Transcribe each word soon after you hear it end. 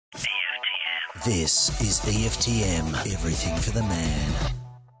This is EFTM, everything for the man.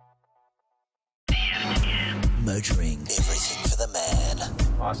 Motoring, everything for the man.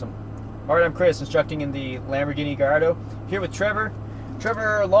 Awesome. All right, I'm Chris, instructing in the Lamborghini Gallardo. Here with Trevor.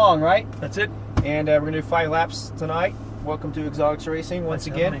 Trevor Long, right? That's it. And we're going to do 5 laps tonight. Welcome to Exotics Racing once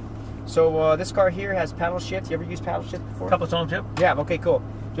again. So this car here has paddle shift. You ever used paddle shift before? A couple of times, yep. Yeah, okay, cool.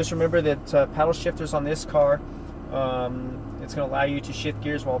 Just remember that paddle shifters on this car, it's going to allow you to shift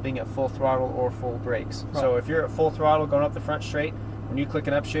gears while being at full throttle or full brakes. Right. So if you're at full throttle going up the front straight, when you click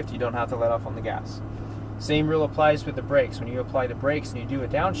an upshift, you don't have to let off on the gas. Same rule applies with the brakes. When you apply the brakes and you do a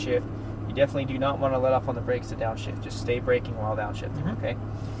downshift, you definitely do not want to let off on the brakes to downshift. Just stay braking while downshifting, okay?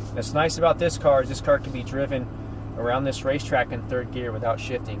 What's nice about this car is this car can be driven around this racetrack in 3rd gear without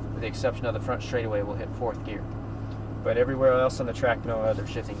shifting, with the exception of the front straightaway will hit 4th gear. But everywhere else on the track, no other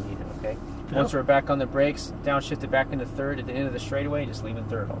shifting needed, okay? Yep. Once we're back on the brakes, downshift it back into 3rd at the end of the straightaway, just leave in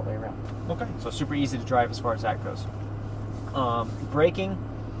 3rd all the way around. Okay. So super easy to drive as far as that goes. Braking.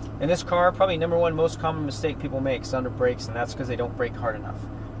 In this car, probably #1 most common mistake people make is under brakes, and that's because they don't brake hard enough.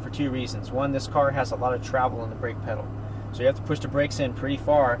 For 2 reasons. One, this car has a lot of travel in the brake pedal. So you have to push the brakes in pretty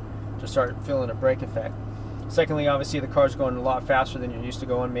far to start feeling a brake effect. Secondly, obviously the car's going a lot faster than you're used to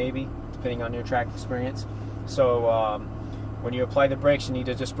going, maybe, depending on your track experience. So when you apply the brakes, you need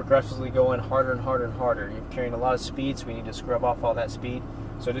to just progressively go in harder and harder and harder. You're carrying a lot of speed, so we need to scrub off all that speed.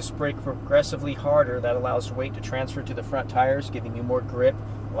 So just brake progressively harder. That allows weight to transfer to the front tires, giving you more grip,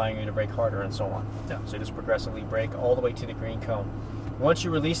 allowing you to brake harder and so on. Yeah. So just progressively brake all the way to the green cone. Once you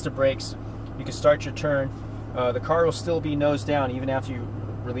release the brakes, you can start your turn. The car will still be nose down even after you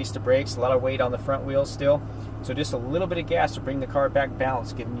release the brakes. A lot of weight on the front wheels still. So just a little bit of gas to bring the car back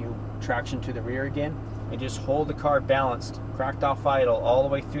balanced, giving you traction to the rear again. And just hold the car balanced, cracked off idle, all the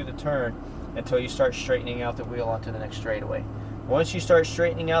way through the turn until you start straightening out the wheel onto the next straightaway. Once you start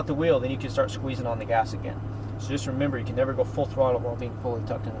straightening out the wheel, then you can start squeezing on the gas again. So just remember, you can never go full throttle while being fully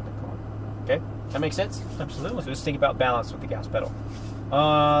tucked into the car. Okay? That makes sense? Absolutely. So just think about balance with the gas pedal.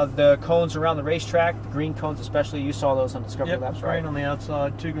 The cones around the racetrack, the green cones especially, you saw those on Discovery Laps, right? Green on the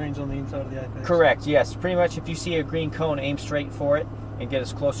outside, 2 greens on the inside of the apex. Correct, yes. Pretty much if you see a green cone, aim straight for it and get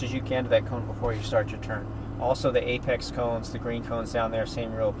as close as you can to that cone before you start your turn. Also the apex cones, the green cones down there,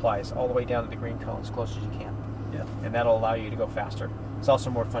 same rule applies. All the way down to the green cone as close as you can. Yeah. And that'll allow you to go faster. It's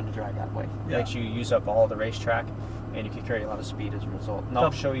also more fun to drive that way. It makes you use up all the racetrack, and you can carry a lot of speed as a result. And I'll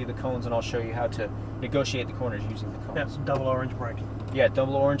show you the cones, and I'll show you how to negotiate the corners using the cones. Yeah, double orange braking. Yeah,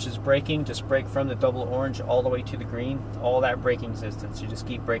 double orange is braking. Just brake from the double orange all the way to the green. All that braking distance. You just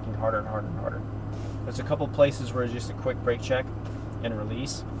keep braking harder and harder and harder. There's a couple places where it's just a quick brake check and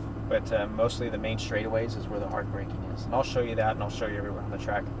release, but mostly the main straightaways is where the hard braking is. And I'll show you that, and I'll show you everywhere on the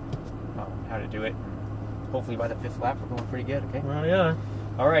track how to do it. And hopefully by the 5th lap, we're going pretty good, okay? Well, yeah.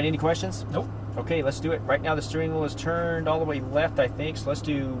 All right, any questions? Nope. Okay, let's do it. Right now the steering wheel is turned all the way left, I think, so let's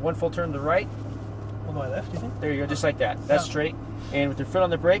do 1 full turn to the right. All the way left, you think? There you go, just like that. That's straight. And with your foot on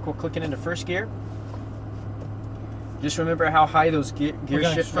the brake, we'll click it into 1st gear. Just remember how high those gear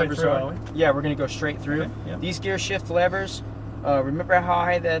shift levers are. Yeah, we're going to go straight through. Okay, yeah. These gear shift levers, remember how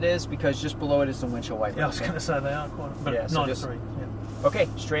high that is, because just below it is the windshield wiper. Yeah, I was going to say they are quite, but yeah, so 93. Yeah. Okay,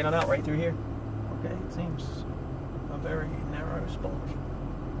 straight on out right through here. Okay, it seems a very narrow spot.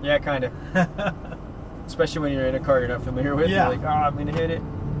 Yeah, kind of. Especially when you're in a car you're not familiar with. Yeah. You're like, I'm going to hit it.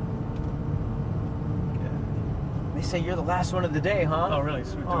 They say you're the last one of the day, huh? Oh, really?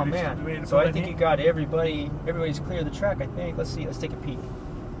 Oh, man. So I think you got everybody's clear of the track, I think. Let's see. Let's take a peek.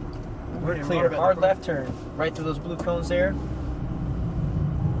 We're clear. Hard left turn. Right through those blue cones there.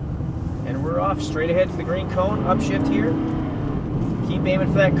 And we're off straight ahead to the green cone. Upshift here. Keep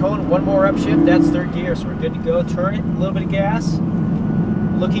aiming for that cone. 1 more upshift. That's 3rd gear, so we're good to go. Turn it. A little bit of gas.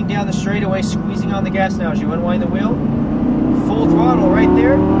 Looking down the straightaway, squeezing on the gas now as you unwind the wheel. Full throttle right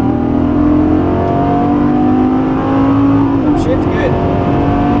there. Upshift, good.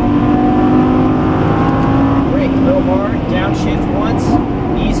 Brake a little hard, downshift once,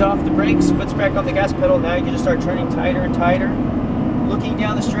 ease off the brakes, foot's back on the gas pedal. Now you can just start turning tighter and tighter. Looking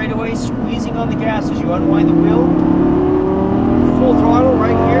down the straightaway, squeezing on the gas as you unwind the wheel. Full throttle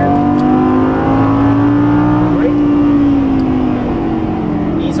right here.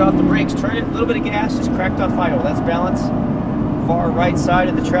 Off the brakes, turn it, a little bit of gas, just cracked off idle. That's balance. Far right side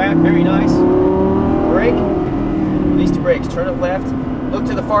of the track, very nice. Brake, release the brakes, turn it left, look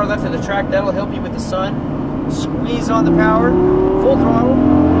to the far left of the track, that'll help you with the sun. Squeeze on the power, full throttle.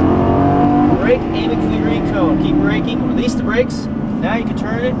 Brake, aiming for the green cone. Keep braking, release the brakes. Now you can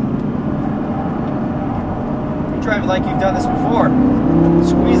turn it. You're driving like you've done this before.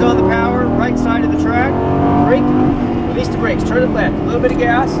 Squeeze on the power, right side of the track, brake. release the brakes, turn it left, a little bit of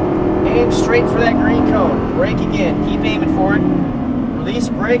gas, aim straight for that green cone. Brake again, keep aiming for it. Release,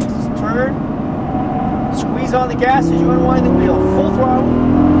 brakes, turn, squeeze on the gas as you unwind the wheel, full throttle.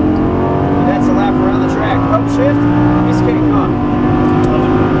 And that's a lap around the track. Upshift, piece of cake, huh?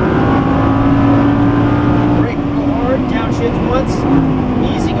 Brake real hard, downshift once,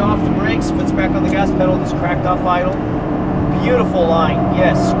 easing off the brakes, foot's back on the gas pedal, just cracked off idle. Beautiful line,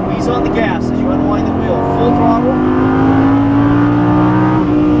 yes, squeeze on the gas as you unwind the wheel, full throttle.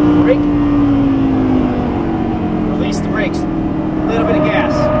 Brake, release the brakes, a little bit of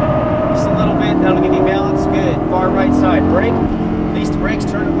gas, just a little bit, that'll give you balance, good. Far right side, brake, release the brakes,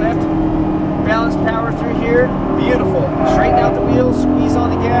 turn it left, balance power through here, beautiful. Straighten out the wheel, squeeze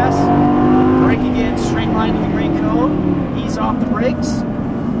on the gas, brake again, straight line to the green cone, ease off the brakes.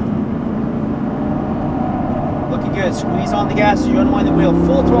 Looking good, squeeze on the gas as you unwind the wheel,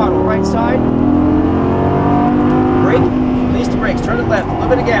 full throttle, right side, brake, release the brakes, turn it left, a little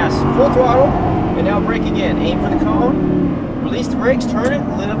bit of gas, full throttle, and now brake again, aim for the cone, release the brakes, turn it,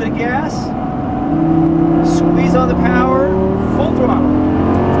 a little bit of gas, squeeze on the power, full throttle.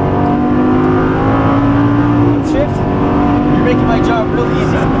 Shift, you're making my job real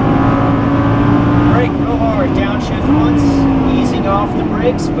easy. Brake real hard, downshift once, easing off the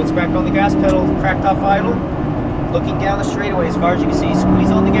brakes, foot's back on the gas pedal, cracked off idle, looking down the straightaway as far as you can see,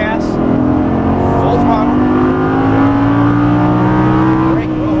 squeeze on the gas, full throttle, brake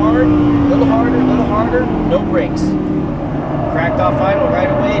real hard, a little harder, no brakes, cracked off idle right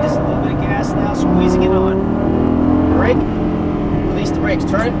away, just a little bit of gas now, squeezing it on, brake, release the brakes,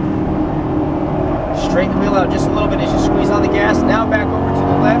 turn it, straighten the wheel out just a little bit as you squeeze on the gas. Now back over to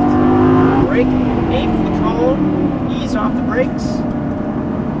the left. Brake, aim for the cone, ease off the brakes.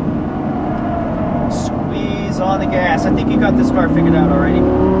 Squeeze on the gas. I think you got this car figured out already.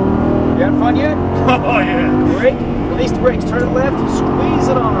 You having fun yet? Oh yeah. Brake, release the brakes, turn it left, squeeze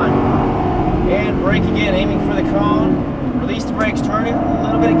it on. And brake again, aiming for the cone. Release the brakes, turn it, a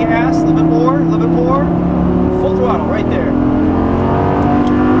little bit of gas, a little bit more, full throttle right there.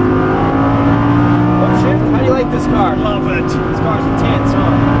 How do you like this car? Love it. This car's intense,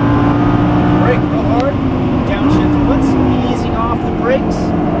 huh? Brake real hard. Downshift once. Easing off the brakes.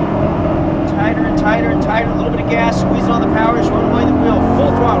 Tighter and tighter and tighter. A little bit of gas. Squeeze it on the power as you unwind the wheel.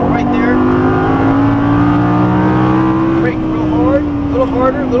 Full throttle right there. Brake real hard.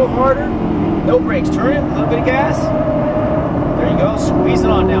 A little harder. No brakes. Turn it. A little bit of gas. There you go. Squeeze it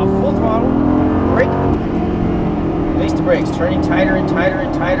on now. Full throttle. Brake. Release the brakes. Turning tighter and tighter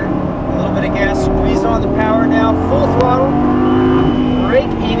and tighter. A little bit of gas, squeeze on the power now, full throttle, brake,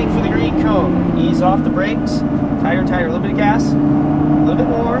 aiming for the green cone, ease off the brakes, tighter and tighter, a little bit of gas, a little bit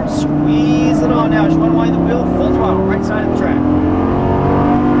more, squeeze it on now as you unwind the wheel, full throttle, right side of the track,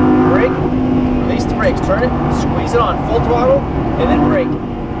 brake, release the brakes, turn it, squeeze it on, full throttle, and then brake,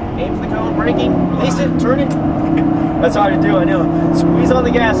 aim for the cone, braking, release it, turn it, that's hard to do, I know, squeeze on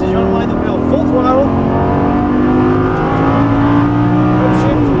the gas as you unwind the wheel, full throttle,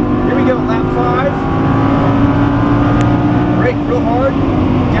 lap 5. Brake real hard.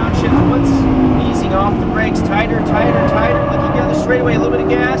 Downshift once. Easing off the brakes. Tighter. Looking down the straightaway. A little bit of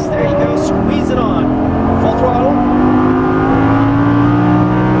gas. There you go. Squeeze it on. Full throttle.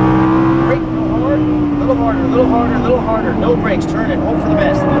 Brake real hard. A little harder. No brakes. Turn it. Hope for the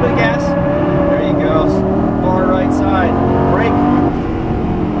best. A little bit of gas. There you go. Far right side. Brake.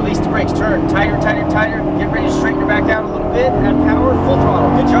 Release the brakes. Turn. Tighter. Get ready to straighten her back out a little bit. Add power. Full throttle.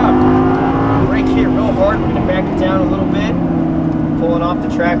 Good job. Brake here real hard. We're going to back it down a little bit. Pulling off the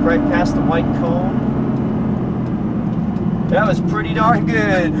track right past the white cone. That was pretty darn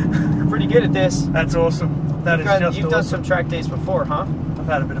good. You're pretty good at this. That's awesome. You've done some track days before, huh? I've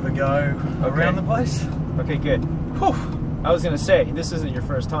had a bit of a go around the place. Okay, good. Whew. I was going to say, this isn't your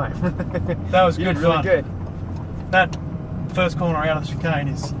first time. That was you good did really fun. good. That first corner out of the chicane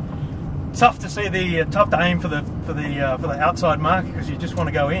is tough to see tough to aim for the outside marker because you just want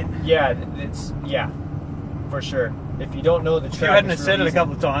to go in. Yeah, for sure. If you don't know the track, if you hadn't said it a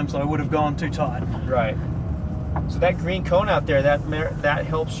couple of times, I would have gone too tight. Right. So that green cone out there, that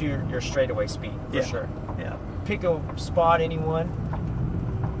helps your straightaway speed for sure. Yeah. Pick a spot, anyone.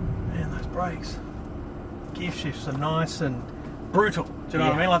 Man, those brakes, gear shifts are nice and brutal. Do you know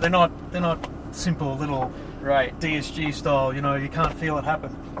what I mean? Like they're not simple little DSG style. You know, you can't feel it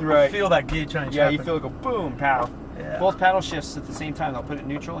happen. Right. You feel that gear change. Yeah, happen. you feel it go boom, pow. Yeah. Both paddle shifts at the same time. They'll put it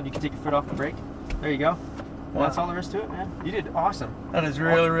neutral, and you can take your foot off the brake. There you go. Well, that's all there is to it, man. You did awesome. That is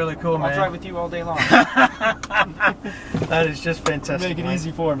really cool, man. I'll drive with you all day long. That is just fantastic. Make it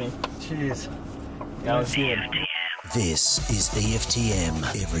easy for me. Cheers. That was good. This is EFTM,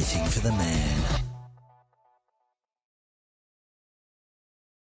 everything for the man.